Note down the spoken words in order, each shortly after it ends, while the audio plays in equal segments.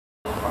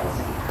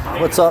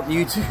What's up,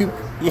 YouTube?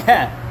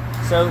 Yeah,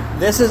 so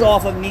this is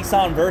off of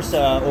Nissan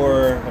Versa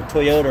or a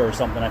Toyota or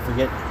something, I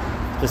forget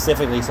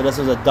specifically. So this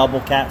is a double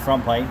cat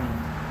front pipe,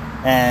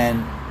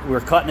 and we're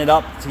cutting it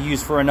up to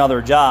use for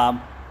another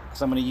job.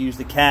 So I'm going to use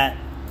the cat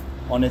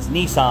on this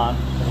Nissan,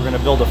 and we're going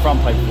to build a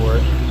front pipe for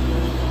it.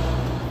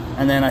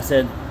 And then I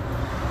said,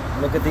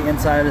 look at the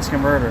inside of this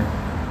converter.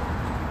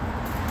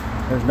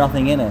 There's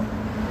nothing in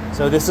it.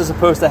 So this is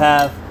supposed to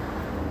have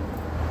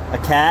a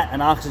cat,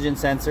 an oxygen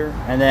sensor,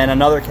 and then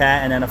another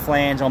cat, and then a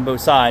flange on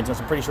both sides. So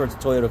I'm pretty sure it's a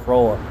Toyota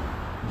Corolla.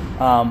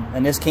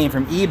 And this came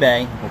from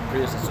eBay. Well,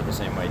 Priuses are the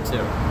same way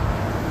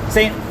too.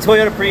 Same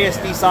Toyota Prius,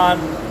 Nissan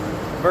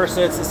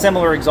Versa. It's a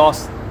similar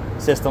exhaust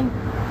system.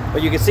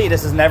 But you can see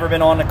this has never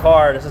been on the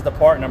car. This is the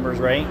part numbers,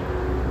 right?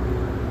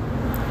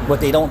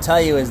 What they don't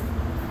tell you is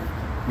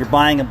you're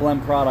buying a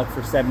blem product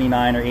for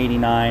 $79 or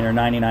 $89 or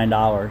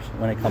 $99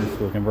 when it comes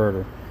to a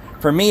converter.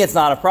 For me, it's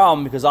not a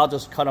problem because I'll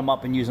just cut them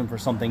up and use them for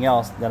something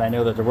else that I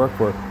know that they work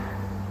for.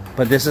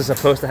 But this is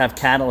supposed to have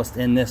catalyst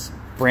in this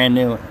brand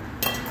new,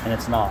 and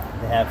it's not.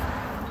 They have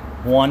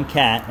one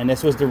cat, and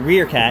this was the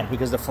rear cat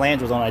because the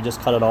flange was on. I just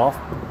cut it off.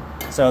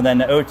 So then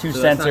the O2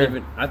 sensor. Not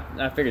even,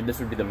 I figured this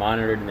would be the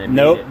monitored, and then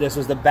nope. This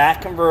was the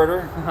back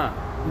converter,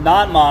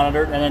 not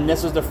monitored, and then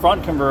this was the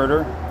front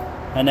converter,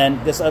 and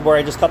then this is where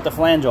I just cut the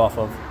flange off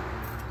of.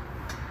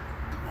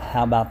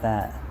 How about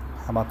that?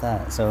 How about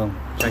that? So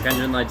check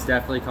engine light's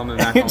definitely coming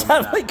back on.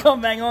 Definitely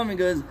come back on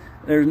because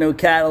there's no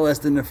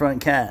catalyst in the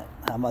front cat.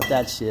 How about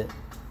that shit?